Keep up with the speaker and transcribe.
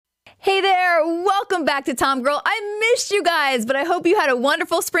there. Welcome back to Tom Girl. I missed you guys, but I hope you had a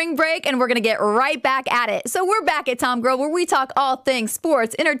wonderful spring break, and we're going to get right back at it. So we're back at Tom Girl, where we talk all things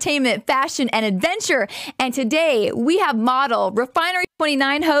sports, entertainment, fashion, and adventure. And today we have model, Refinery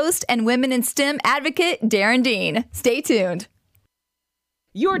 29 host, and women in STEM advocate, Darren Dean. Stay tuned.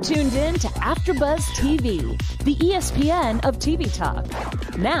 You're tuned in to AfterBuzz TV, the ESPN of TV talk.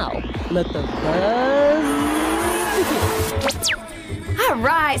 Now, let the buzz begin. All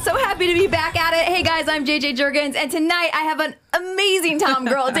right, so happy to be back at it. Hey guys, I'm JJ Jurgens, and tonight I have an amazing Tom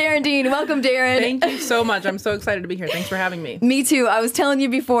Girl, Darren Dean. Welcome, Darren. Thank you so much. I'm so excited to be here. Thanks for having me. Me too. I was telling you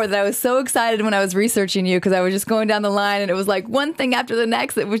before that I was so excited when I was researching you, because I was just going down the line and it was like one thing after the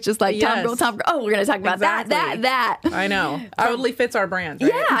next. It was just like Tom Girl, Tom Girl. Oh, we're going to talk about that. I know. Totally fits our brand,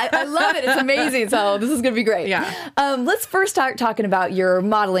 right? Yeah, I love it. It's amazing. So this is going to be great. Yeah. Let's first start talking about your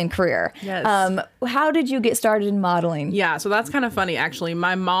modeling career. Yes. How did you get started in modeling? Yeah, so that's kind of funny, actually.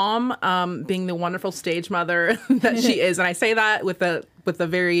 My mom, being the wonderful stage mother that she is, and I say that with a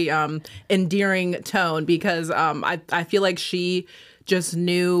very endearing tone, because I feel like she just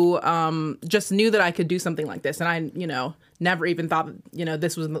knew that I could do something like this, and I never even thought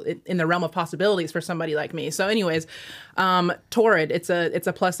this was in the realm of possibilities for somebody like me. So anyways, Torrid, it's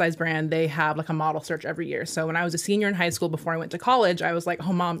a plus size brand. They have like a model search every year. So when I was a senior in high school, before I went to college, I was like,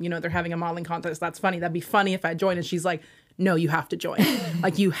 oh mom, they're having a modeling contest. That's funny. That'd be funny if I joined. And she's like, no, you have to join.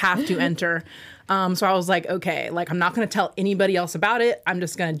 Like, you have to enter. So I was like, okay, like, I'm not going to tell anybody else about it. I'm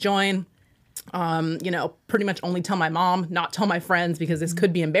just going to join. Pretty much only tell my mom, not tell my friends, because this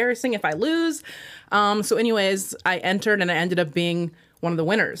could be embarrassing if I lose. So anyways, I entered and I ended up being one of the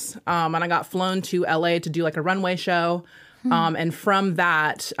winners. And I got flown to LA to do like a runway show. And from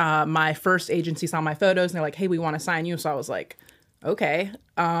that, my first agency saw my photos and they're like, hey, we want to sign you. So I was like, okay.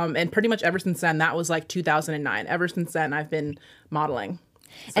 And pretty much ever since then, that was like 2009. Ever since then, I've been modeling.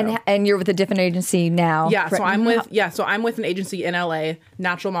 So. And you're with a different agency now. Yeah, so I'm with an agency in LA,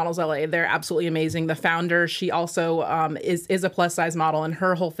 Natural Models LA. They're absolutely amazing. The founder, she also is a plus size model, and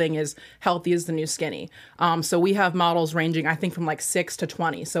her whole thing is healthy is the new skinny. So we have models ranging, I think, from like 6 to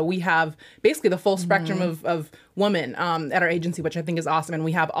 20. So we have basically the full spectrum of women at our agency, which I think is awesome. And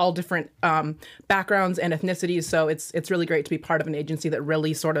we have all different backgrounds and ethnicities. So it's really great to be part of an agency that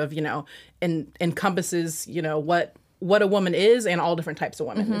really sort of encompasses what a woman is and all different types of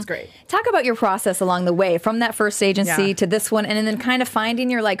women. It's great. Talk about your process along the way from that first agency to this one, and then kind of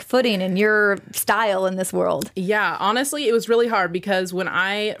finding your like footing and your style in this world. Yeah, honestly, it was really hard because when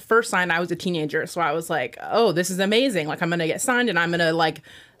I first signed, I was a teenager. So I was like, oh, this is amazing. Like, I'm going to get signed and I'm going to like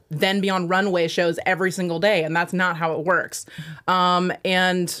then be on runway shows every single day. And that's not how it works.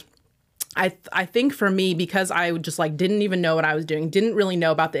 And I think for me, because I just like didn't even know what I was doing, didn't really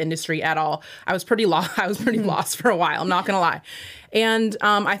know about the industry at all, I was pretty lost for a while. I'm not gonna lie. And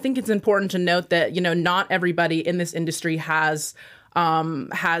I think it's important to note that not everybody in this industry has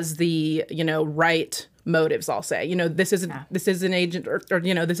the right motives, I'll say. This is an agent or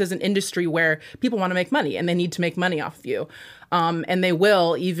this is an industry where people want to make money and they need to make money off of you. And they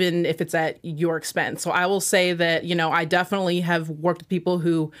will, even if it's at your expense. So I will say that, I definitely have worked with people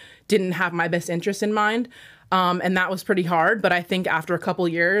who didn't have my best interest in mind. And that was pretty hard. But I think after a couple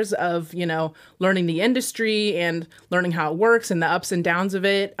years of, learning the industry and learning how it works and the ups and downs of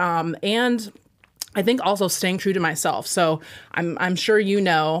it, and I think also staying true to myself. So I'm sure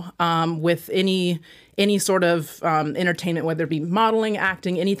with any sort of entertainment, whether it be modeling,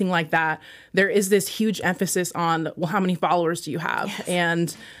 acting, anything like that, there is this huge emphasis on, well, how many followers do you have? Yes.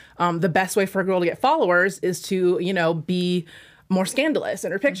 And the best way for a girl to get followers is to, be more scandalous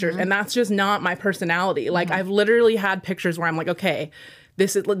in her pictures. And that's just not my personality. Like, I've literally had pictures where I'm like, okay,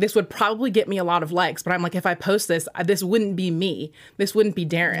 this would probably get me a lot of likes, but I'm like, if I post this wouldn't be me. This wouldn't be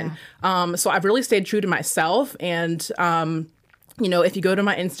Darren. Yeah. So I've really stayed true to myself. And, if you go to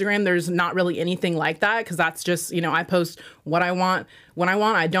my Instagram, there's not really anything like that, because that's just, I post what I want when I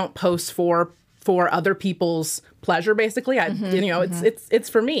want. I don't post for other people's pleasure, basically. It's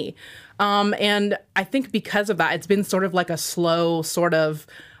for me. And I think because of that, it's been sort of like a slow sort of,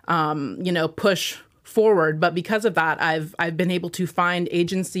 push forward. But because of that, I've been able to find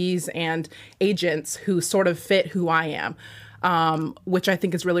agencies and agents who sort of fit who I am, which I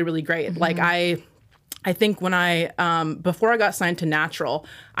think is really, really great. Like, I think when before I got signed to Natural,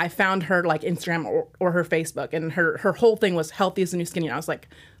 I found her like Instagram or her Facebook, and her whole thing was healthy is the new skinny. And I was like,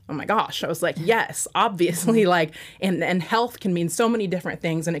 oh my gosh. I was like, yes, obviously, like, and health can mean so many different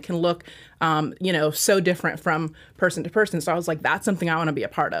things, and it can look, so different from person to person. So I was like, that's something I want to be a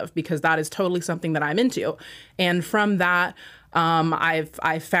part of, because that is totally something that I'm into. And from that,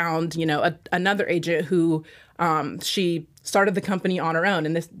 I found, another agent who, she started the company on her own,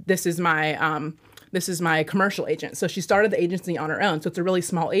 and this is my commercial agent. So she started the agency on her own. So it's a really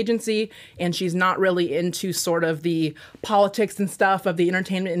small agency, and she's not really into sort of the politics and stuff of the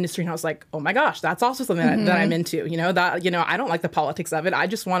entertainment industry. And I was like, oh my gosh, that's also something that I'm into. I don't like the politics of it. I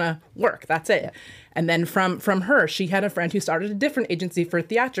just want to work. That's it. Yeah. And then from her, she had a friend who started a different agency for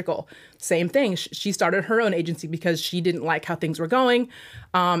theatrical. Same thing. She started her own agency because she didn't like how things were going.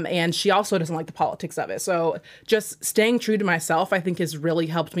 And she also doesn't like the politics of it. So just staying true to myself, I think, has really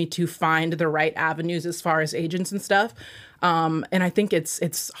helped me to find the right avenues as far as agents and stuff. And I think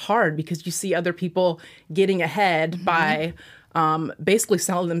it's hard because you see other people getting ahead by basically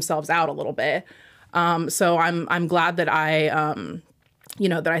selling themselves out a little bit. So I'm glad that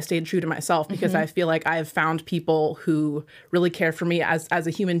that I stayed true to myself, because I feel like I've found people who really care for me as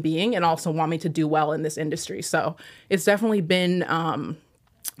a human being and also want me to do well in this industry. So it's definitely been a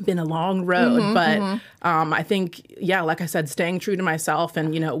long road, but I think, like I said, staying true to myself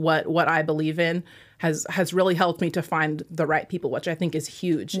and, what I believe in has really helped me to find the right people, which I think is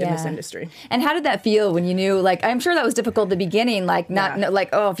huge in this industry. And how did that feel when you knew, like, I'm sure that was difficult at the beginning, like,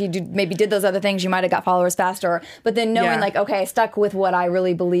 if you maybe did those other things, you might have got followers faster, but then knowing like, okay, I stuck with what I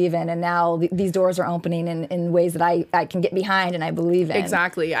really believe in, and now these doors are opening in ways that I can get behind and I believe in.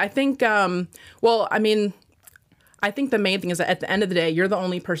 Exactly. I think, I think the main thing is that at the end of the day, you're the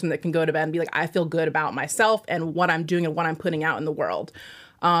only person that can go to bed and be like, I feel good about myself and what I'm doing and what I'm putting out in the world.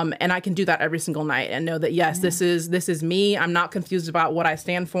 And I can do that every single night and know that, yes, this is me. I'm not confused about what I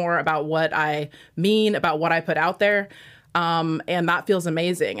stand for, about what I mean, about what I put out there. And that feels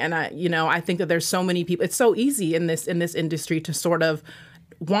amazing. And I think that there's so many people. It's so easy in this industry to sort of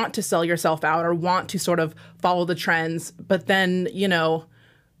want to sell yourself out or want to sort of follow the trends. But then,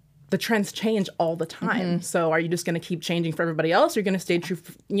 the trends change all the time. So are you just going to keep changing for everybody else? Or you're going to stay true,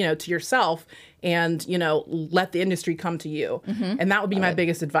 to yourself and, let the industry come to you. And that would be my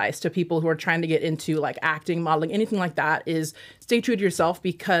biggest advice to people who are trying to get into like acting, modeling, anything like that, is stay true to yourself,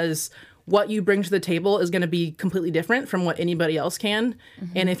 because what you bring to the table is going to be completely different from what anybody else can.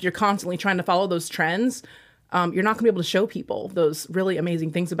 And if you're constantly trying to follow those trends, you're not going to be able to show people those really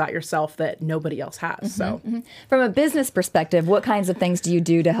amazing things about yourself that nobody else has. From a business perspective, what kinds of things do you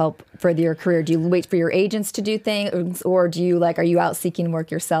do to help further your career? Do you wait for your agents to do things, or do you are you out seeking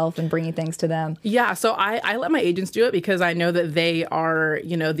work yourself and bringing things to them? Yeah, so I let my agents do it because I know that they are,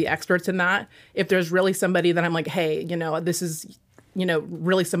 the experts in that. If there's really somebody that I'm like, hey, this is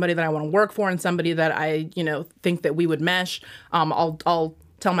really somebody that I want to work for and somebody that I, think that we would mesh, I'll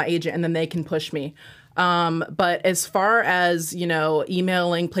tell my agent and then they can push me. But as far as,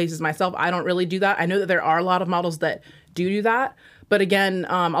 emailing places myself, I don't really do that. I know that there are a lot of models that do that. But again,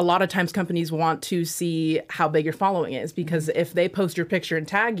 a lot of times companies want to see how big your following is, because if they post your picture and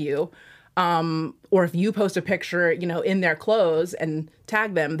tag you, or if you post a picture, in their clothes and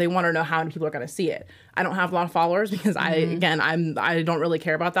tag them, they want to know how many people are going to see it. I don't have a lot of followers because I don't really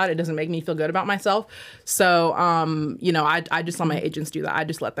care about that. It doesn't make me feel good about myself. So, I just let my agents do that. I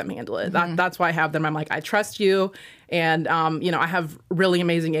just let them handle it. That's why I have them. I'm like, I trust you. And, I have really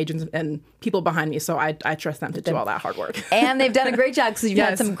amazing agents and people behind me. So I trust them to do all that hard work. And they've done a great job, because you've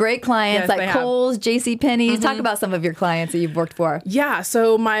had some great clients like Kohl's, JCPenney's. Talk about some of your clients that you've worked for. Yeah.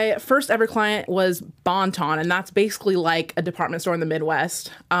 So my first ever client was Bon-Ton, and that's basically like a department store in the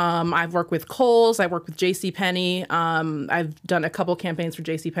Midwest. I've worked with Kohl's. I worked with JCPenney. I've done a couple campaigns for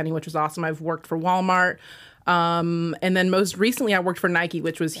JCPenney, which was awesome. I've worked for Walmart. And then most recently I worked for Nike,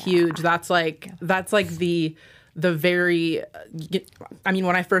 which was huge. That's like the very,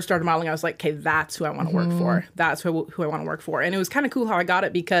 when I first started modeling, I was like, okay, that's who I want to work for. That's who I want to work for. And it was kind of cool how I got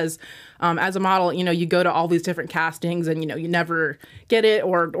it, because as a model, you go to all these different castings and, you never get it,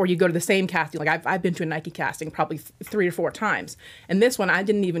 or you go to the same casting. Like I've been to a Nike casting probably 3 or 4 times. And this one, I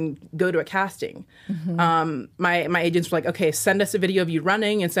didn't even go to a casting. My agents were like, okay, send us a video of you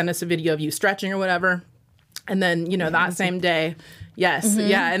running and send us a video of you stretching or whatever. And then, that same day,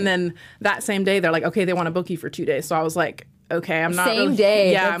 and then that same day, they're like, okay, they want to book you for 2 days. So I was like, okay, I'm not same really,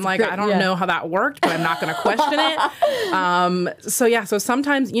 day. Yeah, I'm like, I don't know how that worked, but I'm not going to question it. So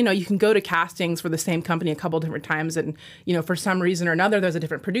sometimes, you can go to castings for the same company a couple different times, and, for some reason or another, there's a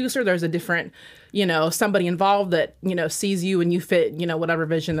different producer, there's a different, somebody involved that, sees you and you fit, whatever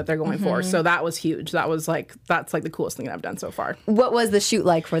vision that they're going for. So that was huge. That's like the coolest thing that I've done so far. What was the shoot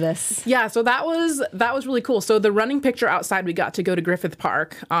like for this? Yeah, so that was really cool. So the running picture outside, we got to go to Griffith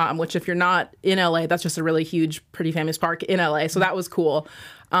Park, which if you're not in LA, that's just a really huge, pretty famous park in LA. So that was cool.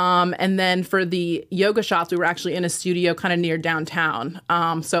 And then for the yoga shots, we were actually in a studio kind of near downtown.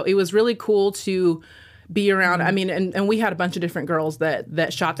 So it was really cool to be around. I mean, and we had a bunch of different girls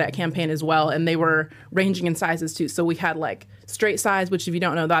that shot that campaign as well, and they were ranging in sizes too. So we had like straight size, which if you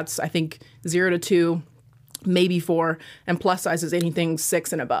don't know, that's I think 0 to 2. Maybe 4, and plus size is anything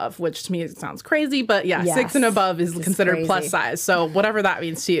 6 and above, which to me it sounds crazy, but yeah, Yes. 6 and above is It's considered crazy. plus size. So whatever that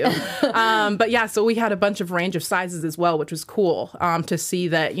means to you. But yeah, so we had a bunch of range of sizes as well, which was cool to see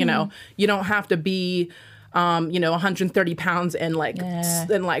that, you know, you don't have to be, 130 pounds and like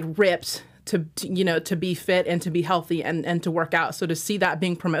ripped to be fit and to be healthy and to work out. So to see that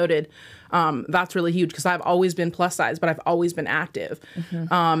being promoted, that's really huge because I've always been plus size, but I've always been active.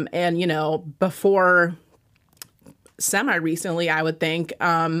 And, before semi-recently, I would think,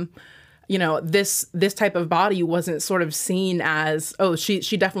 this type of body wasn't sort of seen as, oh, she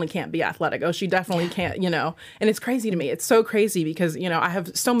definitely can't be athletic. Oh, she definitely can't, and it's crazy to me. It's so crazy because, I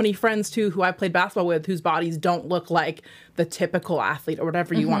have so many friends too who I played basketball with whose bodies don't look like the typical athlete or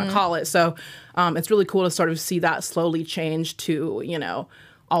whatever you want to call it. So it's really cool to sort of see that slowly change to,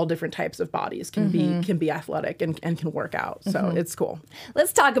 all different types of bodies can be athletic and can work out. So it's cool.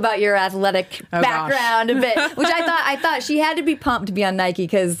 Let's talk about your athletic background a bit, which I thought she had to be pumped to be on Nike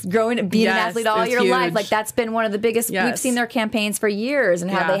because being an athlete all your life, like that's been one of the biggest. Yes. We've seen their campaigns for years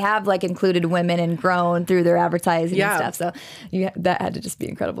and how they have like included women and grown through their advertising and stuff. So that had to just be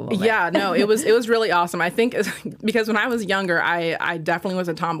an incredible moment. Yeah, no, it was really awesome. I think because when I was younger, I definitely was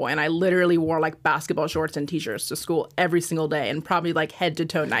a tomboy and I literally wore like basketball shorts and t-shirts to school every single day and probably like head to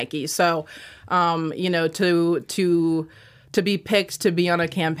toe Nike. So, to be picked to be on a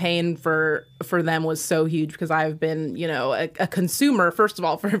campaign for them was so huge because I've been, a consumer, first of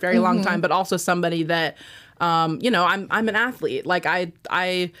all, for a very long time, but also somebody that, I'm an athlete. Like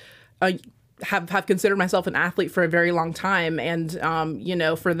I have considered myself an athlete for a very long time. And,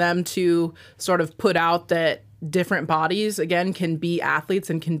 for them to sort of put out that different bodies, again, can be athletes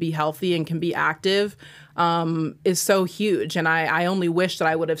and can be healthy and can be active is so huge. And I only wish that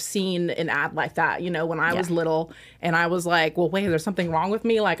I would have seen an ad like that, when I was little and I was like, well, wait, there's something wrong with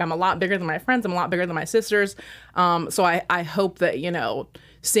me. Like I'm a lot bigger than my friends. I'm a lot bigger than my sisters. So I hope that,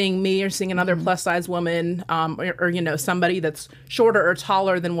 seeing me or seeing another plus size woman or somebody that's shorter or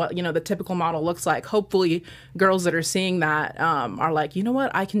taller than what, the typical model looks like. Hopefully girls that are seeing that are like, you know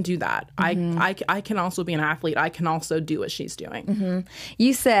what, I can do that. I can also be an athlete. I can also do what she's doing.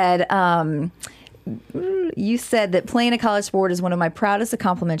 You said that playing a college sport is one of my proudest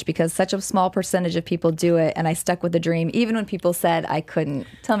accomplishments because such a small percentage of people do it, and I stuck with the dream even when people said I couldn't.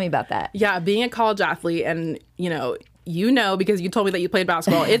 Tell me about that. Yeah, being a college athlete and, because you told me that you played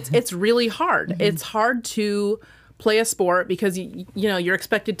basketball, it's really hard. It's hard to play a sport because, you're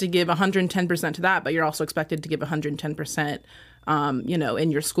expected to give 110% to that, but you're also expected to give 110%,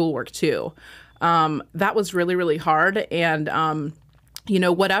 in your schoolwork too. That was really, really hard. And,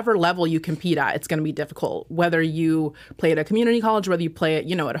 whatever level you compete at, it's going to be difficult. Whether you play at a community college, whether you play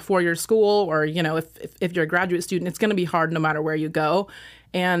at, at a four-year school, or, if you're a graduate student, it's going to be hard no matter where you go.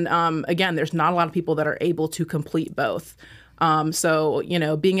 And again, there's not a lot of people that are able to complete both. So,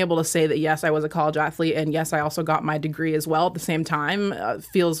 being able to say that, yes, I was a college athlete and yes, I also got my degree as well at the same time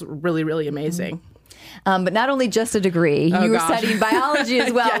feels really, really amazing. But not only just a degree, you were studying biology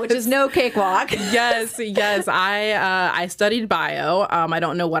as well, which is no cakewalk. Yes. I studied bio. I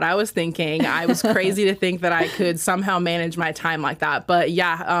don't know what I was thinking. I was crazy to think that I could somehow manage my time like that. But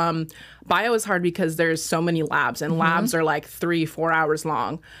yeah, bio is hard because there's so many labs and labs are like 3-4 hours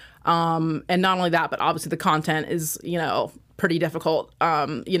long. And not only that, but obviously the content is, pretty difficult.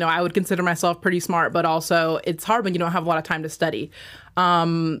 I would consider myself pretty smart, but also it's hard when you don't have a lot of time to study.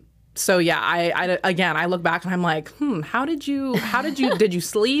 So yeah, I look back and I'm like, did you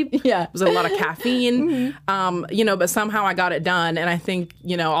sleep? Yeah. Was it a lot of caffeine? But somehow I got it done. And I think,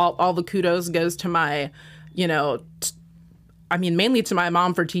 all the kudos goes to my, mainly to my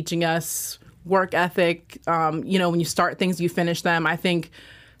mom for teaching us work ethic. When you start things, you finish them. I think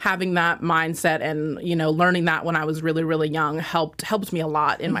having that mindset and, learning that when I was really, really young helped me a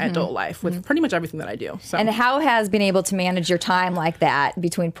lot in my adult life with pretty much everything that I do. So. And how has being able to manage your time like that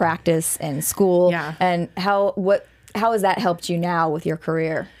between practice and school? Yeah. And how has that helped you now with your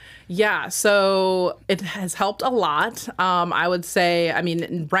career? Yeah, so it has helped a lot. I would say,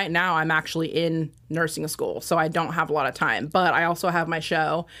 right now I'm actually in nursing school, so I don't have a lot of time, but I also have my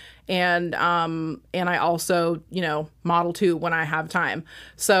show. And I also, model too when I have time.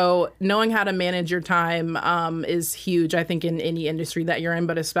 So knowing how to manage your time is huge, I think, in any industry that you're in,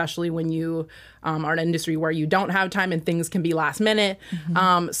 but especially when you are in an industry where you don't have time and things can be last minute.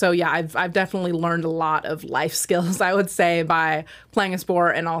 So yeah, I've definitely learned a lot of life skills, I would say, by playing a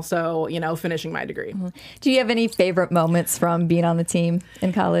sport and also, finishing my degree. Do you have any favorite moments from being on the team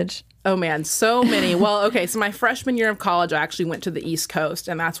in college? Oh man, so many. Well, okay, so my freshman year of college, I actually went to the East Coast,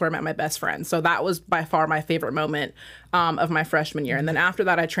 and that's where I met my best friend. So that was by far my favorite moment of my freshman year. And then after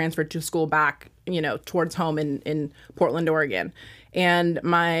that, I transferred to school back, towards home in Portland, Oregon. And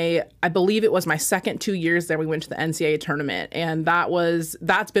I believe it was my second 2 years there, we went to the NCAA tournament. And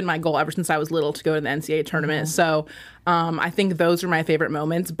that's been my goal ever since I was little, to go to the NCAA tournament. So I think those are my favorite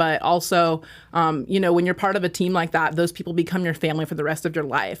moments. But also, when you're part of a team like that, those people become your family for the rest of your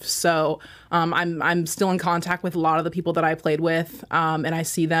life. So I'm still in contact with a lot of the people that I played with, and I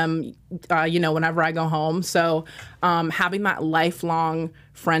see them, whenever I go home. So having that lifelong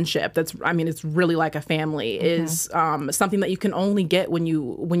friendship, it's really like a family, is something that you can only get when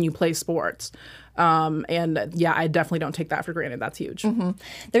you play sports. And yeah, I definitely don't take that for granted. That's huge.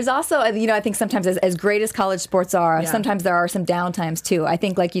 There's also, I think sometimes as great as college sports are, sometimes there are some downtimes too. I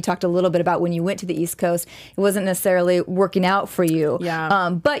think like you talked a little bit about when you went to the East Coast, it wasn't necessarily working out for you.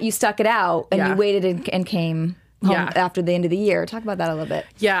 But you stuck it out and you waited and came home after the end of the year. Talk about that a little bit.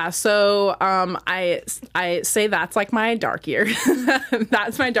 Yeah, so I say that's like my dark year.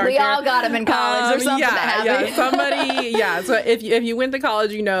 That's my dark year. We all got them in college or something. Somebody. So if you went to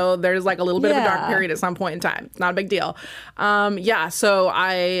college, there's like a little bit of a dark period at some point in time. It's not a big deal. So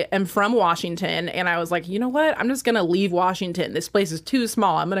I am from Washington, and I was like, you know what? I'm just gonna leave Washington. This place is too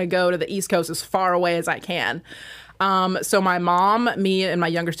small. I'm gonna go to the East Coast as far away as I can. So my mom, me, and my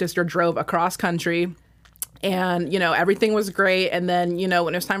younger sister drove across country. And, everything was great. And then, when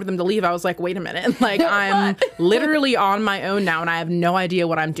it was time for them to leave, I was like, wait a minute. Like, I'm literally on my own now, and I have no idea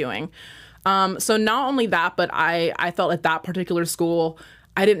what I'm doing. So not only that, but I felt at that particular school,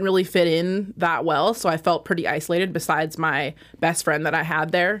 I didn't really fit in that well. So I felt pretty isolated besides my best friend that I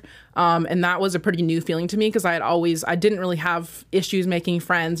had there. And that was a pretty new feeling to me, because I didn't really have issues making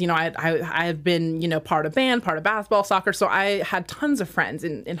friends. I have been, part of band, part of basketball, soccer. So I had tons of friends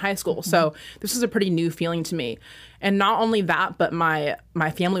in high school. So this was a pretty new feeling to me. And not only that, but my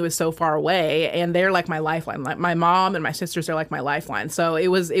family was so far away, and they're like my lifeline. Like my mom and my sisters are like my lifeline. So it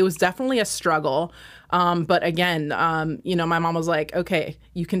was definitely a struggle. But again, my mom was like, okay,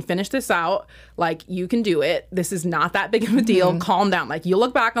 you can finish this out. Like, you can do it. This is not that big of a deal. Calm down. Like, you'll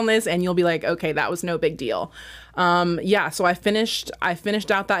look back on this and you'll be like, okay, that was no big deal. So I finished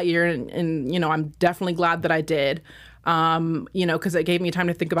out that year, and I'm definitely glad that I did. Because it gave me time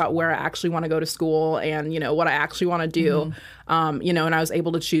to think about where I actually want to go to school, and, what I actually want to do. And I was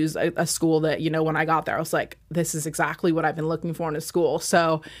able to choose a school that, when I got there, I was like, this is exactly what I've been looking for in a school.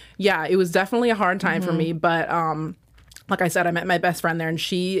 So yeah, it was definitely a hard time for me, but, like I said, I met my best friend there, and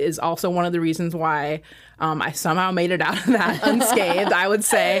she is also one of the reasons why I somehow made it out of that unscathed, I would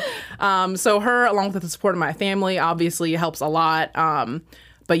say. So her, along with the support of my family, obviously helps a lot.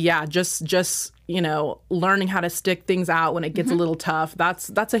 But yeah, just learning how to stick things out when it gets a little tough. That's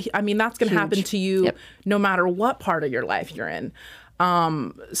going to happen to you no matter what part of your life you're in.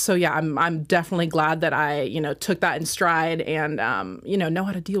 So yeah, I'm definitely glad that I, took that in stride, and, know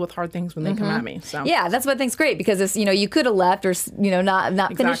how to deal with hard things when they come at me. So yeah, that's what I think's great, because it's, you could have left or,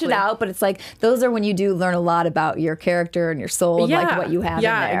 not finish it out, but it's like, those are when you do learn a lot about your character and your soul, and like what you have in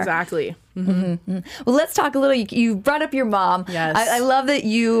there. Yeah, exactly. Well, let's talk a little. You brought up your mom. Yes. I love that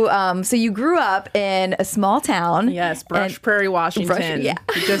you. So you grew up in a small town. Yes, Brush Prairie, Washington. Yeah.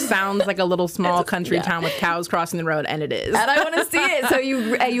 It just sounds like a little small country town with cows crossing the road, and it is. And I want to see it. So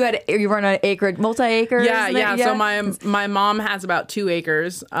you were on an acre, multi-acre. Yeah. So my mom has about 2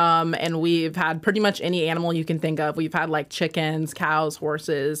 acres, and we've had pretty much any animal you can think of. We've had like chickens, cows,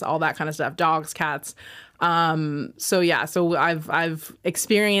 horses, all that kind of stuff, dogs, cats. So I've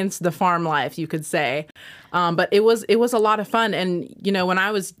experienced the farm life, you could say. But it was a lot of fun. And, when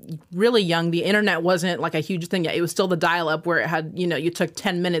I was really young, the internet wasn't like a huge thing yet. It was still the dial-up where it had, you took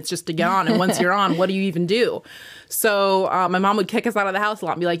 10 minutes just to get on. And once you're on, what do you even do? So my mom would kick us out of the house a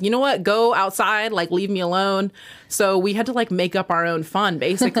lot and be like, you know what, go outside, like leave me alone. So we had to like make up our own fun,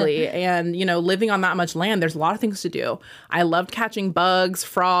 basically. And, living on that much land, there's a lot of things to do. I loved catching bugs,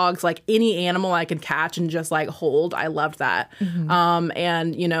 frogs, like any animal I could catch and just like hold. I loved that.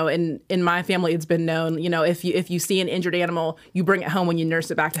 And, in my family, it's been known, if you see an injured animal, you bring it home when you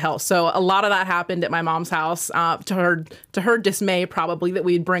nurse it back to health. So a lot of that happened at my mom's house, to her dismay, probably, that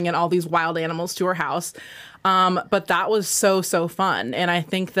we'd bring in all these wild animals to her house. But that was so fun. And I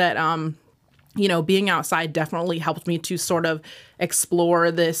think that, being outside definitely helped me to sort of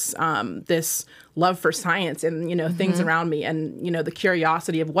explore this love for science and, you know, things around me and, you know, the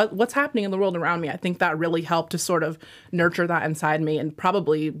curiosity of what's happening in the world around me. I think that really helped to sort of nurture that inside me and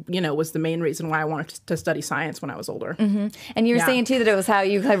probably, you know, was the main reason why I wanted to study science when I was older. And you were saying too that it was how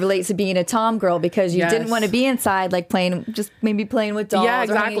you kind of relate to being a Tom girl because you didn't want to be inside like playing with dolls. Yeah,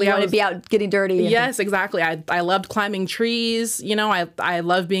 exactly. You wanted to be out getting dirty. Yes, exactly. I loved climbing trees. You know, I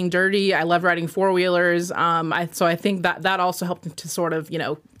love being dirty. I love riding four-wheelers. So I think that also helped to sort of, you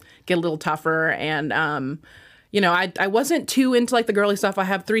know, get a little tougher. And, you know, I wasn't too into like the girly stuff. I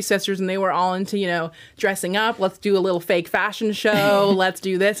have 3 sisters and they were all into, you know, dressing up. Let's do a little fake fashion show. Let's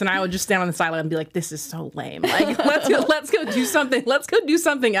do this. And I would just stand on the sideline and be like, this is so lame. Like, let's go do something. Let's go do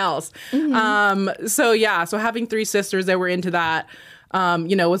something else. So having 3 sisters that were into that,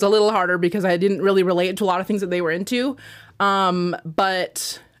 you know, was a little harder because I didn't really relate to a lot of things that they were into.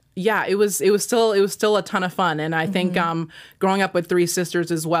 But yeah, it was still a ton of fun. And I think growing up with 3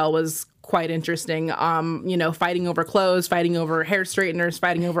 sisters as well was quite interesting. You know, fighting over clothes, fighting over hair straighteners,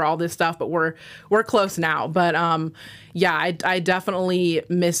 fighting over all this stuff, but we're close now. But yeah, I definitely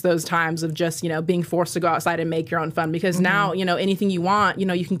miss those times of just, you know, being forced to go outside and make your own fun because now, you know, anything you want, you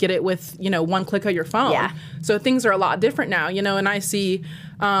know, you can get it with, you know, one click of your phone. Yeah. So things are a lot different now, you know, and I see,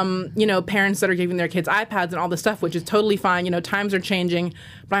 you know, parents that are giving their kids iPads and all this stuff, which is totally fine. You know, times are changing,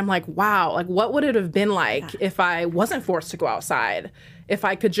 but I'm like, wow, like what would it have been like if I wasn't forced to go outside? If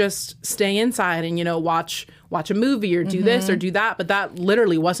I could just stay inside and, you know, watch a movie or do this or do that. But that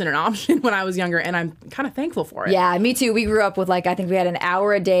literally wasn't an option when I was younger. And I'm kind of thankful for it. Yeah, me too. We grew up with like, I think we had an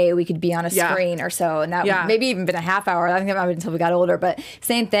hour a day we could be on a screen or so. And that maybe even been a half hour. I think that might have been until we got older. But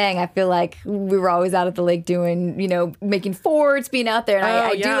same thing. I feel like we were always out at the lake doing, you know, making forts, being out there. And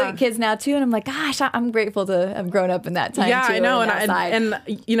I do look at kids now too. And I'm like, gosh, I'm grateful to have grown up in that time too. Yeah, I know. And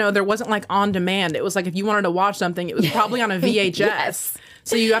you know, there wasn't like on demand. It was like if you wanted to watch something, it was probably on a VHS. Yes.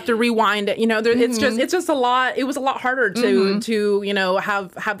 So you have to rewind it. You know, it's just a lot. It was a lot harder to you know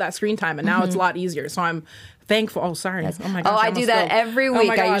have that screen time, and now it's a lot easier. So I'm thankful. Oh, sorry. Yes. Oh my gosh. Oh, I do that every week.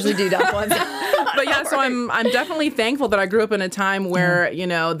 I usually do that once. But yeah, so I'm definitely thankful that I grew up in a time where, you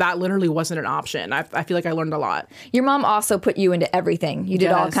know, that literally wasn't an option. I feel like I learned a lot. Your mom also put you into everything. You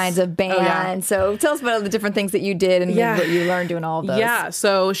did all kinds of bands. Oh, yeah. So tell us about all the different things that you did and what you learned doing all of those. Yeah,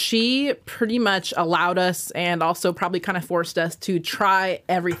 so she pretty much allowed us and also probably kind of forced us to try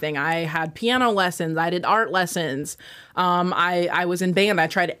everything. I had piano lessons. I did art lessons. I was in band. I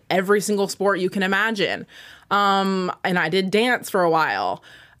tried every single sport you can imagine. And I did dance for a while.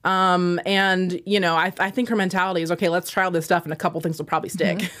 And, you know, I think her mentality is, okay, let's try all this stuff and a couple things will probably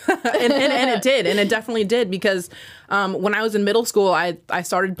stick. and it did. And it definitely did because when I was in middle school, I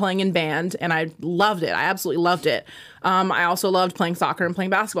started playing in band and I loved it. I absolutely loved it. I also loved playing soccer and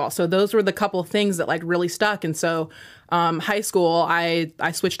playing basketball. So those were the couple of things that like really stuck. And so high school, I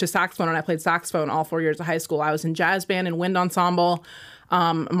switched to saxophone and I played saxophone all 4 years of high school. I was in jazz band and wind ensemble.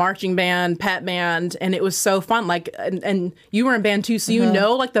 Marching band, pet band, and it was so fun. Like, and you were in band too, so you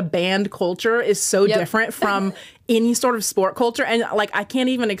know, like the band culture is so different from any sort of sport culture. And like, I can't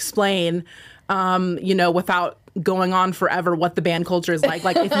even explain, you know, without going on forever what the band culture is like.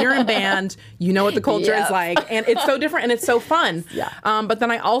 Like, if you're in band, you know what the culture is like, and it's so different and it's so fun. Yeah. But then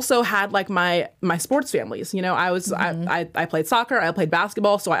I also had like my sports families. You know, I was I played soccer, I played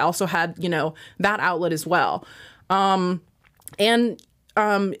basketball, so I also had, you know, that outlet as well.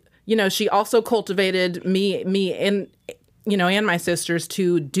 You know, she also cultivated me and, you know, and my sisters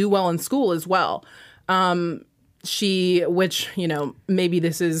to do well in school as well. Which, you know, maybe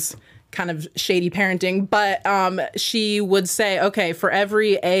this is kind of shady parenting, but she would say, okay, for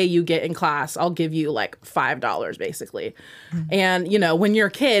every A you get in class, I'll give you like $5 basically. And, you know, when you're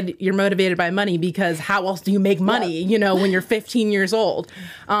a kid, you're motivated by money because how else do you make money, you know, when you're 15 years old?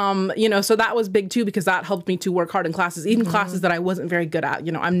 You know, so that was big too, because that helped me to work hard in classes, even classes that I wasn't very good at.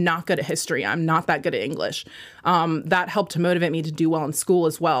 You know, I'm not good at history. I'm not that good at English. That helped to motivate me to do well in school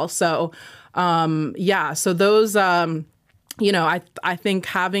as well. So, so those, you know, I think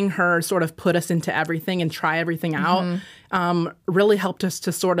having her sort of put us into everything and try everything out really helped us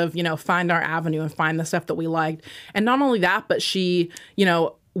to sort of, you know, find our avenue and find the stuff that we liked. And not only that, but she, you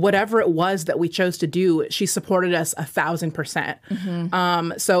know, whatever it was that we chose to do, she supported us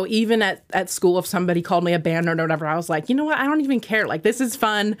 1,000%. So even at school, if somebody called me a band nerd or whatever, I was like, you know what? I don't even care. Like, this is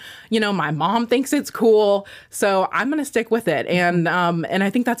fun. You know, my mom thinks it's cool, so I'm going to stick with it. And I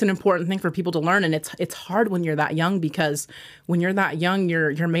think that's an important thing for people to learn. And it's hard when you're that young, because when you're that young,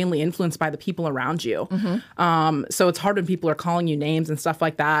 you're mainly influenced by the people around you. So it's hard when people are calling you names and stuff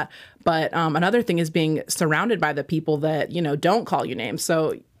like that. But another thing is being surrounded by the people that, you know, don't call you names.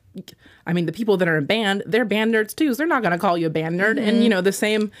 So, I mean, the people that are in band, they're band nerds too. So they're not going to call you a band nerd. And, the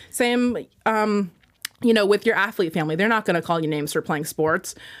same, with your athlete family, they're not going to call you names for playing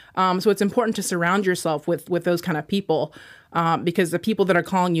sports. So it's important to surround yourself with those kind of people, because the people that are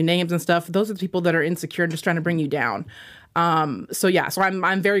calling you names and stuff, those are the people that are insecure and just trying to bring you down. So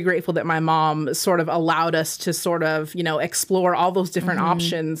I'm very grateful that my mom sort of allowed us to sort of, explore all those different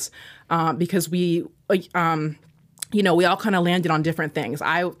options, because we all kind of landed on different things.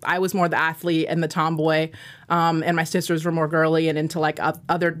 I was more the athlete and the tomboy, and my sisters were more girly and into like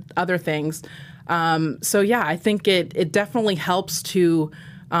other things. I think it definitely helps to,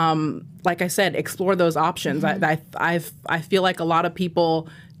 like I said, explore those options. I feel like a lot of people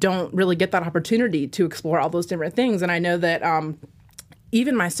don't really get that opportunity to explore all those different things. And I know that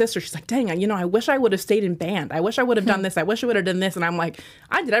even my sister, she's like, dang, I wish I would have stayed in band. I wish I would have done this. I wish I would have done this. And I'm like,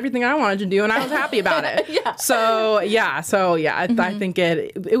 I did everything I wanted to do and I was happy about it. I think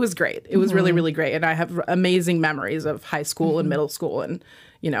it was great. It was really, really great. And I have amazing memories of high school and middle school and,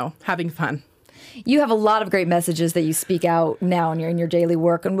 having fun. You have a lot of great messages that you speak out now in your daily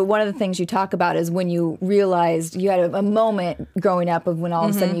work. And one of the things you talk about is when you realized you had a moment growing up of when all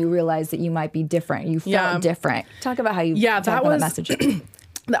of a sudden you realized that you might be different. You felt different. Talk about how you talk about that message.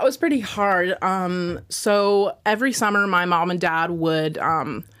 That was pretty hard. So every summer, my mom and dad would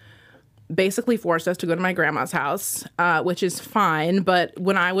basically forced us to go to my grandma's house, which is fine. But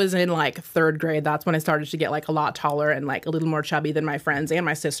when I was in like third grade, that's when I started to get like a lot taller and like a little more chubby than my friends and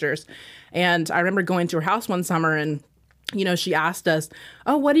my sisters. And I remember going to her house one summer and, she asked us,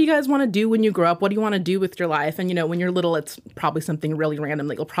 oh, what do you guys want to do when you grow up? What do you want to do with your life? And, when you're little, it's probably something really random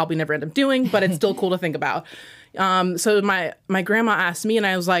that you'll probably never end up doing, but it's still cool to think about. So my grandma asked me and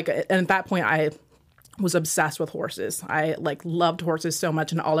I was like, and at that point I was obsessed with horses. I like loved horses so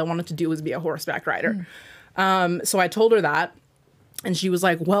much and all I wanted to do was be a horseback rider. So I told her that and she was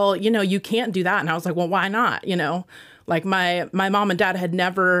like, well, you can't do that. And I was like, well, why not? Like my mom and dad had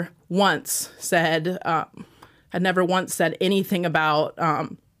never once said anything about,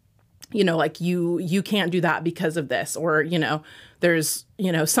 like you can't do that because of this, or, there's,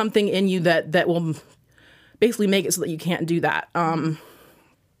 something in you that will basically make it so that you can't do that.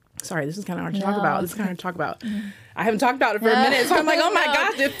 Sorry, this is kind of hard to talk about. I haven't talked about it for a minute, so I'm like, oh my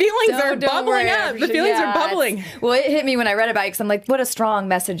gosh, the feelings are bubbling up. The feelings are bubbling. Well, it hit me when I read about it because I'm like, what a strong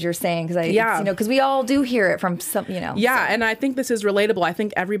message you're saying. Because we all do hear it from some, Yeah, and I think this is relatable. I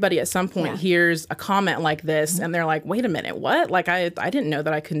think everybody at some point hears a comment like this, and they're like, wait a minute, what? Like, I didn't know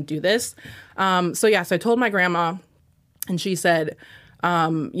that I couldn't do this. So I told my grandma, and she said,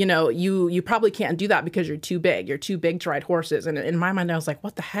 you probably can't do that because you're too big. You're too big to ride horses. And in my mind, I was like,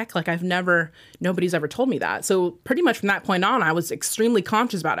 what the heck? Like nobody's ever told me that. So pretty much from that point on, I was extremely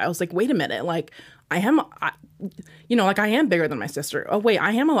conscious about it. I was like, wait a minute, like I am bigger than my sister. Oh wait,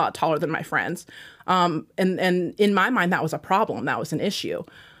 I am a lot taller than my friends. And in my mind, that was a problem. That was an issue.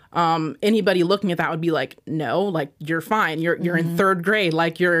 Anybody looking at that would be like, no, like you're fine. You're in third grade.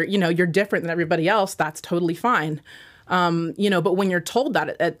 Like you're different than everybody else. That's totally fine. But when you're told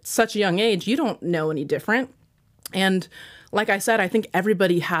that at such a young age, you don't know any different. And like I said, I think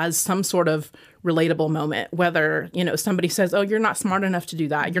everybody has some sort of relatable moment, whether, somebody says, oh, you're not smart enough to do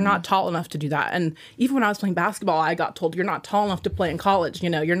that. You're not tall enough to do that. And even when I was playing basketball, I got told you're not tall enough to play in college.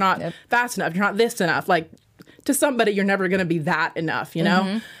 You're not fast enough. You're not this enough. Like to somebody, you're never going to be that enough,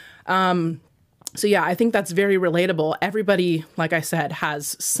 I think that's very relatable. Everybody, like I said,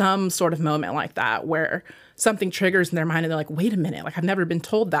 has some sort of moment like that where something triggers in their mind and they're like, wait a minute, like I've never been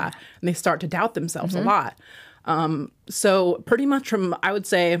told that. And they start to doubt themselves a lot. So pretty much from, I would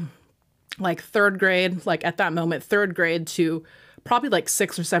say, like third grade, like at that moment, third grade to probably like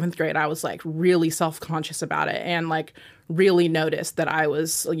 6th or 7th grade, I was like really self-conscious about it and like really noticed that I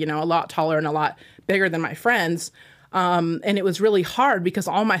was, a lot taller and a lot bigger than my friends. And it was really hard because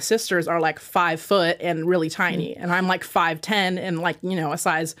all my sisters are like 5 foot and really tiny. And I'm like 5'10" and like, a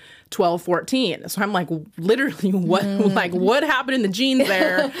size 12, 14. So I'm like, literally what happened in the genes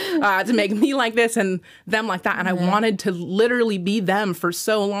there to make me like this and them like that. And I wanted to literally be them for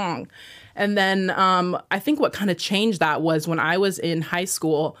so long. And then I think what kind of changed that was when I was in high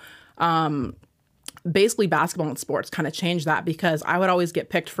school, basically basketball and sports kind of changed that because I would always get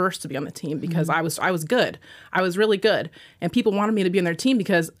picked first to be on the team because I was good. I was really good. And people wanted me to be on their team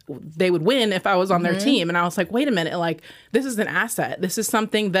because they would win if I was on their team. And I was like, wait a minute, like this is an asset. This is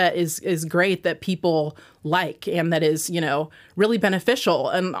something that is great that people like and that is, really beneficial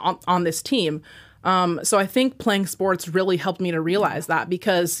and on this team. So I think playing sports really helped me to realize that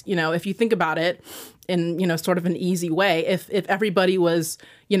because, if you think about it in, sort of an easy way, if everybody was,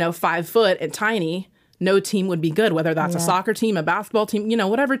 5 foot and tiny, no team would be good, whether that's a soccer team, a basketball team, you know,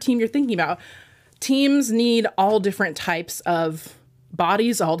 whatever team you're thinking about. Teams need all different types of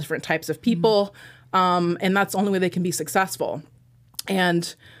bodies, all different types of people, and that's the only way they can be successful.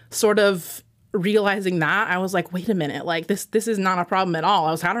 And sort of realizing that, I was like, wait a minute, like this is not a problem at all.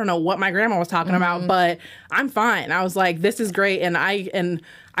 I don't know what my grandma was talking about, but I'm fine. I was like, this is great. And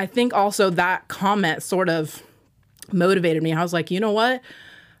I think also that comment sort of motivated me. I was like, you know what?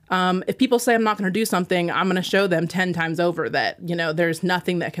 If people say I'm not going to do something, I'm going to show them 10 times over that, you know, there's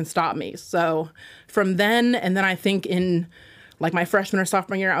nothing that can stop me. So from then, and then I think in like my freshman or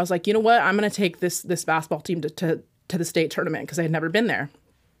sophomore year, I was like, you know what? I'm going to take this basketball team to the state tournament because I had never been there.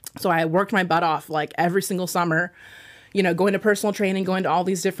 So I worked my butt off like every single summer, you know, going to personal training, going to all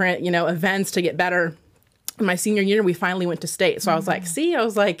these different, you know, events to get better. In my senior year, we finally went to state. So I was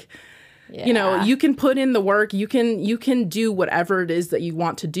like, you know, you can put in the work, you can do whatever it is that you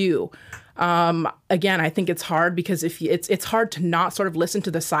want to do. Again, I think it's hard because it's hard to not sort of listen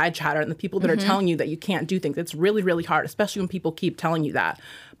to the side chatter and the people that are telling you that you can't do things. It's really, really hard, especially when people keep telling you that.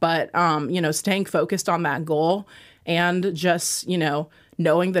 But, you know, staying focused on that goal and just, you know,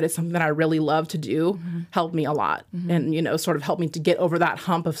 knowing that it's something that I really love to do helped me a lot and, you know, sort of helped me to get over that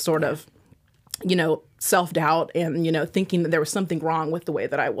hump of sort of, you know, self-doubt and, you know, thinking that there was something wrong with the way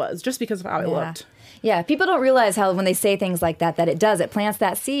that I was just because of how I looked. Yeah, people don't realize how when they say things like that it plants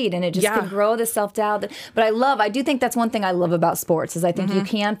that seed and it just can grow the self-doubt. But I do think that's one thing I love about sports is I think you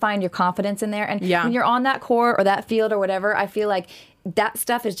can find your confidence in there. And when you're on that court or that field or whatever, I feel like that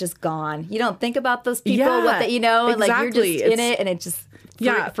stuff is just gone. You don't think about those people, what that, you know, and like you're just in it and it just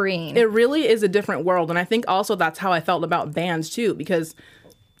freeing. It really is a different world. And I think also that's how I felt about bands too, because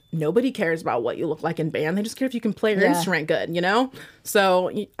nobody cares about what you look like in band. They just care if you can play your instrument good, you know?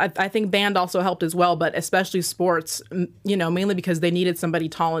 So I think band also helped as well, but especially sports, you know, mainly because they needed somebody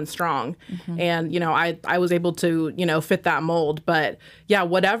tall and strong. And, you know, I was able to, you know, fit that mold. But yeah,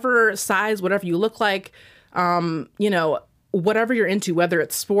 whatever size, whatever you look like, you know, whatever you're into, whether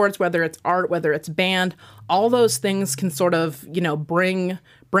it's sports, whether it's art, whether it's band, all those things can sort of, you know, bring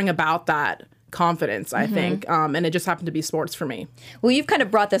about that confidence, I think. And it just happened to be sports for me. Well, you've kind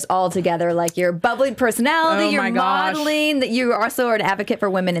of brought this all together, like your bubbly personality, your modeling, that you also are an advocate for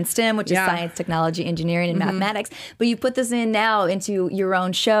women in STEM, which is science, technology, engineering, and mathematics. But you put this in now into your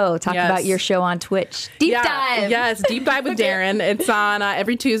own show. Talk about your show on Twitch. Deep Dive. Yes, Deep Dive with Darren. It's on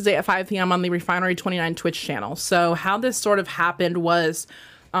every Tuesday at 5 p.m. on the Refinery 29 Twitch channel. So how this sort of happened was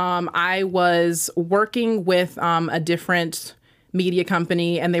I was working with a different media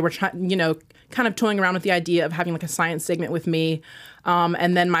company, and they were trying, you know, kind of toying around with the idea of having like a science segment with me.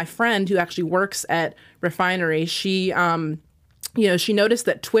 And then my friend who actually works at Refinery, she, you know, she noticed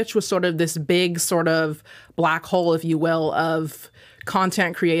that Twitch was sort of this big sort of black hole, if you will, of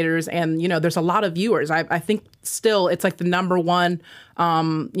content creators. And, you know, there's a lot of viewers. I think still it's like the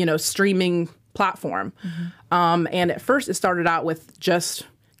 #1, you know, streaming platform. And at first it started out with just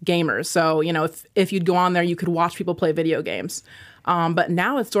gamers. So, you know, if you'd go on there, you could watch people play video games. But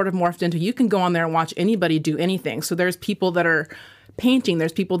now it's sort of morphed into you can go on there and watch anybody do anything. So there's people that are painting.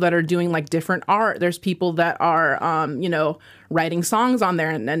 There's people that are doing like different art. There's people that are, you know, writing songs on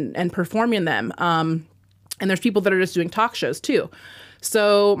there and performing them. And there's people that are just doing talk shows too.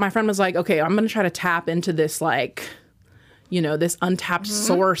 So my friend was like, okay, I'm going to try to tap into this, like, you know, this untapped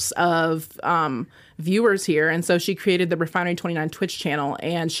source of viewers here. And so she created the Refinery 29 Twitch channel,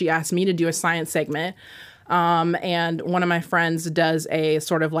 and she asked me to do a science segment. And one of my friends does a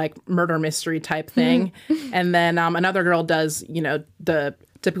sort of like murder mystery type thing. And then another girl does, you know, the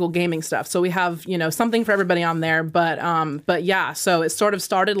typical gaming stuff. So we have, you know, something for everybody on there. But yeah, so it sort of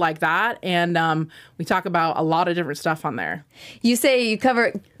started like that. And we talk about a lot of different stuff on there. You say you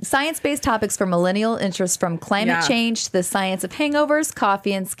cover science-based topics for millennial interests, from climate change to the science of hangovers,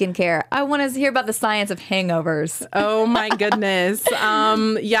 coffee, and skincare. I want to hear about the science of hangovers. Oh my goodness.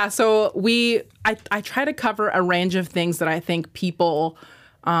 Yeah, so I try to cover a range of things that I think people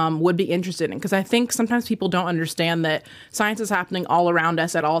would be interested in, because I think sometimes people don't understand that science is happening all around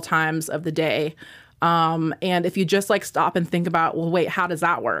us at all times of the day. And if you just like stop and think about, well, wait, how does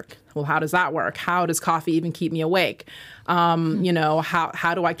that work? Well, how does that work? How does coffee even keep me awake? You know,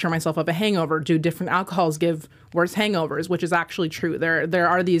 how do I cure myself of a hangover? Do different alcohols give worse hangovers? Which is actually true. There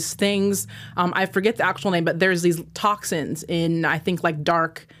are these things, I forget the actual name, but there's these toxins in, I think, like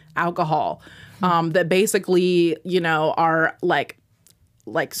dark alcohol that basically, you know, are like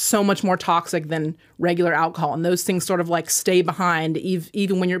so much more toxic than regular alcohol. And those things sort of like stay behind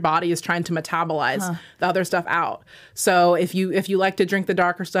even when your body is trying to metabolize the other stuff out. So if you like to drink the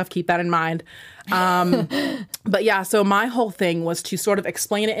darker stuff, keep that in mind. But yeah, so my whole thing was to sort of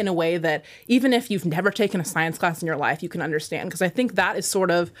explain it in a way that even if you've never taken a science class in your life, you can understand. Because I think that is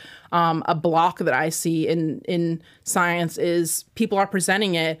sort of a block that I see in science is people are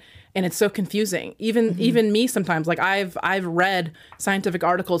presenting it and it's so confusing. Even me sometimes, like I've read scientific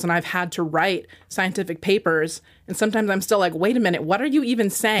articles and I've had to write scientific papers, and sometimes I'm still like, wait a minute, what are you even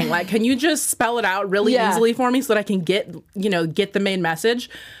saying? Like, can you just spell it out really easily for me so that I can get the main message?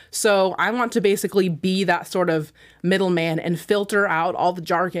 So I want to basically be that sort of middleman and filter out all the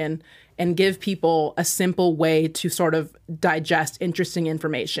jargon and give people a simple way to sort of digest interesting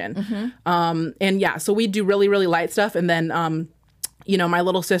information. And yeah, so we do really, really light stuff. And then, my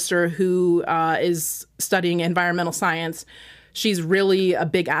little sister who is studying environmental science, she's really a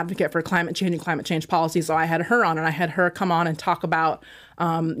big advocate for climate change and climate change policy. So I had her on, and I had her come on and talk about,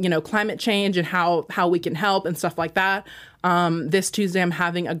 climate change and how we can help and stuff like that. This Tuesday, I'm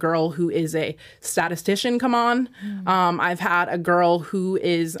having a girl who is a statistician come on. I've had a girl who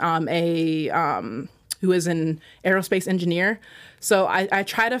is an aerospace engineer. So I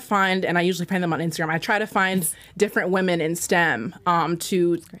try to find, and I usually find them on Instagram, I try to find different women in STEM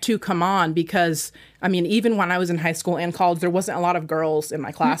to come on, because, I mean, even when I was in high school and college, there wasn't a lot of girls in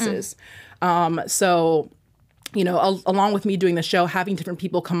my classes. So, along with me doing the show, having different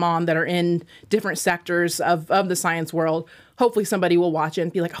people come on that are in different sectors of the science world, hopefully somebody will watch it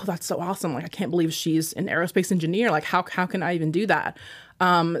and be like, oh, that's so awesome. Like, I can't believe she's an aerospace engineer. Like, how can I even do that?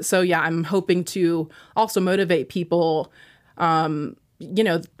 So yeah, I'm hoping to also motivate people, to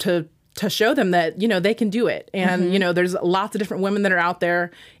show them that, they can do it. And, there's lots of different women that are out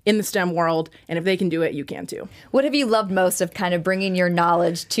there in the STEM world. And if they can do it, you can too. What have you loved most of kind of bringing your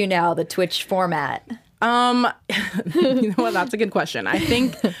knowledge to now the Twitch format? That's a good question. I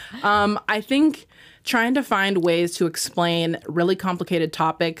think trying to find ways to explain really complicated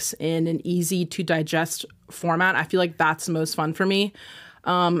topics in an easy to digest format, I feel like that's the most fun for me.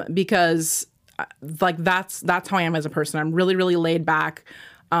 Because like that's how I am as a person. I'm really, really laid back.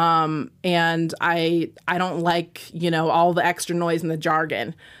 And I don't like, all the extra noise and the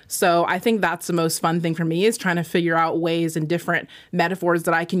jargon. So I think that's the most fun thing for me, is trying to figure out ways and different metaphors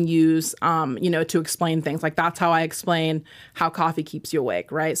that I can use, to explain things. Like, that's how I explain how coffee keeps you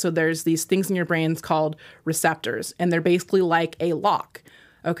awake, right? So there's these things in your brains called receptors, and they're basically like a lock.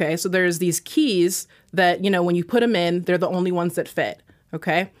 Okay, so there's these keys that, when you put them in, they're the only ones that fit.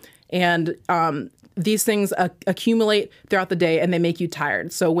 Okay. And these things accumulate throughout the day, and they make you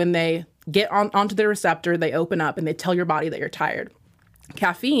tired. So when they get onto their receptor, they open up and they tell your body that you're tired.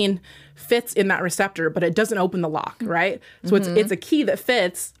 Caffeine fits in that receptor, but it doesn't open the lock, right? So it's a key that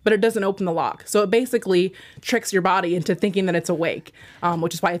fits, but it doesn't open the lock. So it basically tricks your body into thinking that it's awake,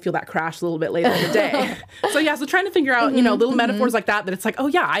 which is why I feel that crash a little bit later in the day. So trying to figure out, little metaphors like that it's like, oh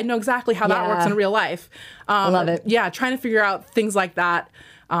yeah, I know exactly how that works in real life. I love it. Yeah, trying to figure out things like that.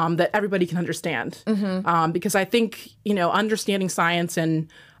 That everybody can understand. Because I think, understanding science and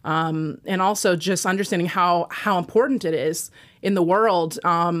also just understanding how important it is in the world,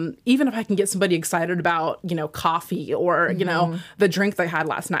 even if I can get somebody excited about, coffee or, the drink they had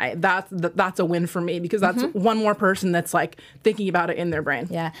last night, that's a win for me, because that's one more person that's like thinking about it in their brain.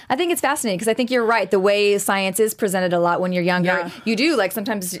 Yeah. I think it's fascinating, because I think you're right. The way science is presented a lot when you're younger, you do, like,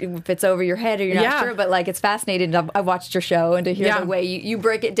 sometimes if it's over your head or you're not sure, but like, it's fascinating. I've watched your show, and to hear the way you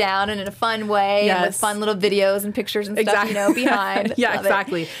break it down and in a fun way and with fun little videos and pictures and stuff, behind. Yeah,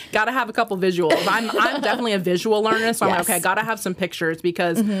 exactly. Got to have a couple visuals. I'm definitely a visual learner, so I'm like, okay, got to have some pictures,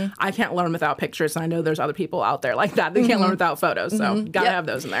 because I can't learn without pictures. And I know there's other people out there like that. They can't learn without photos. So got to have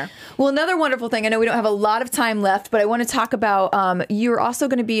those in there. Well, another wonderful thing, I know we don't have a lot of time left, but I want to talk about, you're also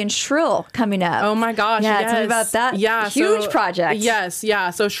going to be in Shrill coming up. Oh my gosh. Yeah, tell me about that. Yeah. Huge project. Yes. Yeah.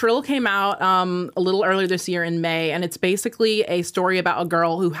 So Shrill came out a little earlier this year in May, and it's basically a story about a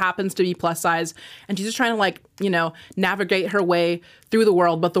girl who happens to be plus size, and she's just trying to navigate her way through the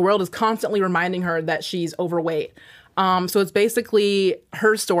world, but the world is constantly reminding her that she's overweight. So it's basically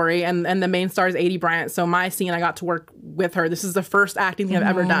her story, and the main star is Aidy Bryant. So my scene, I got to work with her. This is the first acting thing I've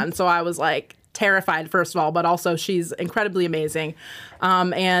ever done. So I was like terrified, first of all, but also she's incredibly amazing.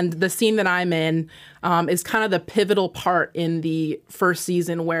 And the scene that I'm in is kind of the pivotal part in the first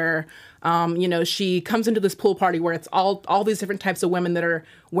season, where she comes into this pool party where it's all these different types of women that are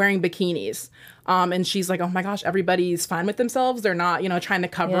wearing bikinis. And she's like, oh my gosh, everybody's fine with themselves. They're not, trying to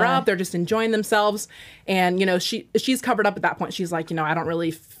cover up. They're just enjoying themselves. And, she's covered up at that point. She's like, I don't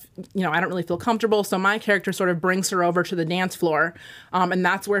really feel comfortable. So my character sort of brings her over to the dance floor. And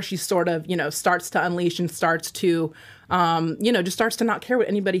that's where she sort of, starts to unleash and starts to, just starts to not care what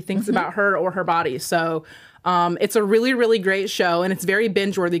anybody thinks about her or her body. So It's a really, really great show, and it's very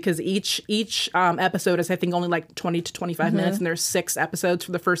binge worthy because each episode is, I think, only like 20 to 25 minutes, and there's 6 episodes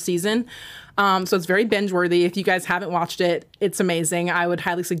for the first season. So it's very binge worthy. If you guys haven't watched it, it's amazing. I would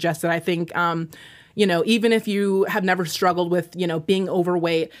highly suggest it. I think, even if you have never struggled with, being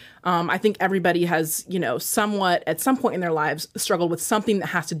overweight, I think everybody has, somewhat at some point in their lives struggled with something that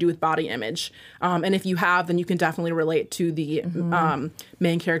has to do with body image. And if you have, then you can definitely relate to the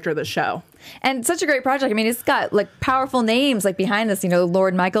main character of the show. And such a great project. I mean, it's got like powerful names like behind this,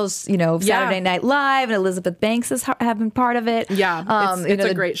 Lord Michaels, Saturday Night Live, and Elizabeth Banks have been part of it. Yeah, it's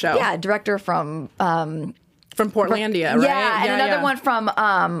a great show. Yeah, director from Portlandia, right? Yeah, and another one from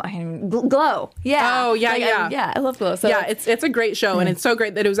Glow. Yeah. Oh, yeah, yeah, I love Glow. So. Yeah, it's a great show, and it's so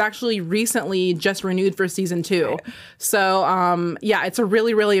great that it was actually recently just renewed for season 2. Right. So, it's a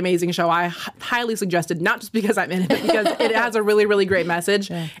really, really amazing show. I highly suggest it, not just because I'm in it, but because it has a really, really great message,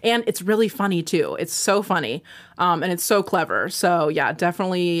 and it's really funny, too. It's so funny, and it's so clever. So, yeah,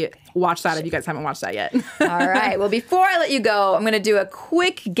 definitely watch that if you guys haven't watched that yet. All right. Well, before I let you go, I'm going to do a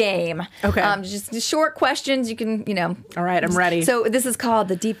quick game. Okay. Just short questions. You can, All right. I'm ready. So this is called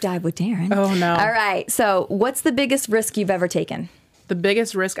the Deep Dive with Darren. Oh, no. All right. So what's the biggest risk you've ever taken? The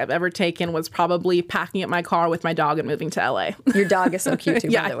biggest risk I've ever taken was probably packing up my car with my dog and moving to LA. Your dog is so cute,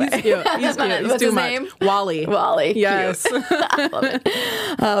 too, by the way. He's cute. He's cute. What's too his much. name? Wally. Wally. Yes. I love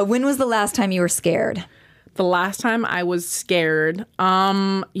it. When was the last time you were scared? The last time I was scared,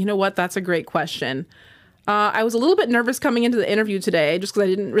 you know what? That's a great question. I was a little bit nervous coming into the interview today, just because I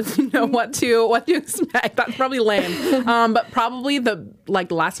didn't really know what to expect. That's probably lame. But probably the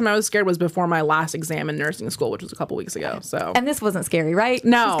last time I was scared was before my last exam in nursing school, which was a couple weeks ago. So. And this wasn't scary, right?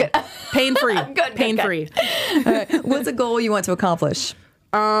 No, pain-free. Good. Pain-free. Right. What's a goal you want to accomplish?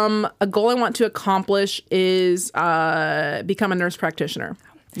 A goal I want to accomplish is become a nurse practitioner.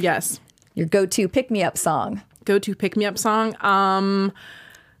 Yes. Your go-to pick-me-up song. Go-to pick-me-up song?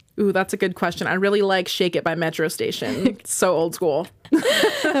 Ooh, that's a good question. I really like Shake It by Metro Station. It's so old school.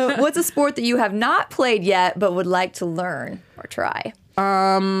 What's a sport that you have not played yet but would like to learn or try?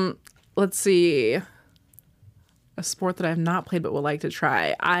 Let's see. A sport that I have not played but would like to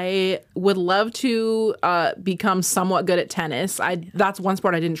try. I would love to become somewhat good at tennis. That's one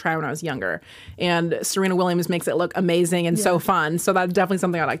sport I didn't try when I was younger. And Serena Williams makes it look amazing and so fun. So that's definitely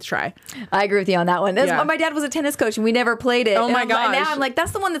something I'd like to try. I agree with you on that one. My dad was a tennis coach and we never played it. Oh my gosh. Now I'm like,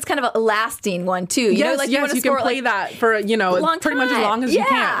 that's the one that's kind of a lasting one too. You can play that for, pretty much as long as you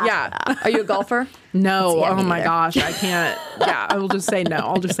can. Yeah. Are you a golfer? No. Oh my gosh. I can't. Yeah. I will just say no.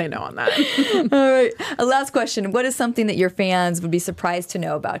 I'll just say no on that. All right. A last question. What is something that your fans would be surprised to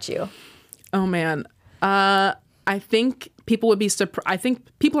know about you? Oh man. I think people would be surprised. I think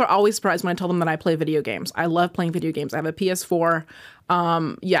people are always surprised when I tell them that I play video games. I love playing video games. I have a PS4.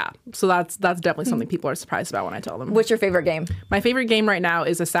 So that's definitely something people are surprised about when I tell them. What's your favorite game? My favorite game right now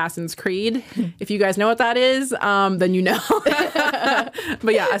is Assassin's Creed. If you guys know what that is, then you know.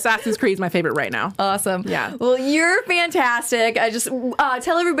 But yeah, Assassin's Creed is my favorite right now. Awesome. Yeah. Well, you're fantastic. I just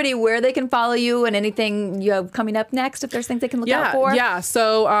tell everybody where they can follow you and anything you have coming up next, if there's things they can look out for. Yeah.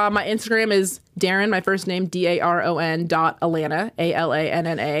 So my Instagram is Darren, my first name, DARON.Alanna,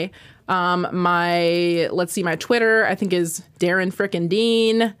 ALANNA. My Twitter, I think, is Darren Frickin'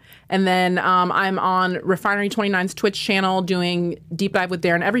 Dean. And then I'm on Refinery 29's Twitch channel doing Deep Dive with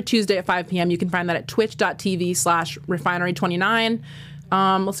Darren every Tuesday at 5 p.m. You can find that at twitch.tv/Refinery29.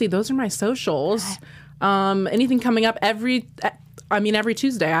 Let's see, those are my socials. Anything coming up every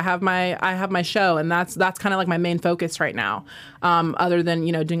Tuesday I have my show, and that's kind of like my main focus right now, other than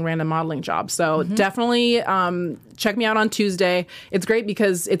doing random modeling jobs. So definitely check me out on Tuesday. It's great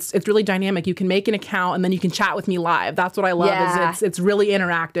because it's really dynamic. You can make an account and then you can chat with me live. That's what I love. Yeah. Is it's really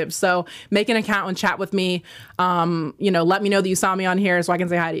interactive. So make an account and chat with me. Let me know that you saw me on here so I can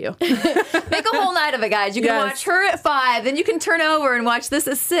say hi to you. Make a whole night of it, guys. You can watch her at 5, then you can turn over and watch this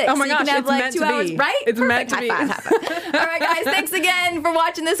at 6. Oh my gosh, you can have it's meant 2 to hours, be. right? It's Perfect. meant to be. High five. All right, guys. Thanks again for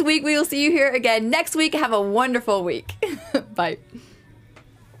watching this week. We will see you here again next week. Have a wonderful week. Bye.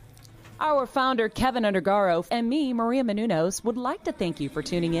 Our founder, Kevin Undergaro, and me, Maria Menounos, would like to thank you for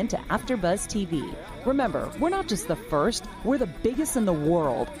tuning in to AfterBuzz TV. Remember, we're not just the first, we're the biggest in the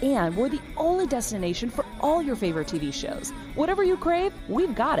world, and we're the only destination for all your favorite TV shows. Whatever you crave,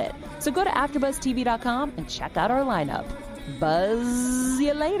 we've got it. So go to AfterBuzzTV.com and check out our lineup. Buzz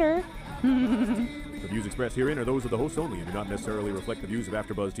you later. The views expressed herein are those of the hosts only and do not necessarily reflect the views of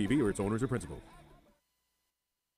AfterBuzz TV or its owners or principals.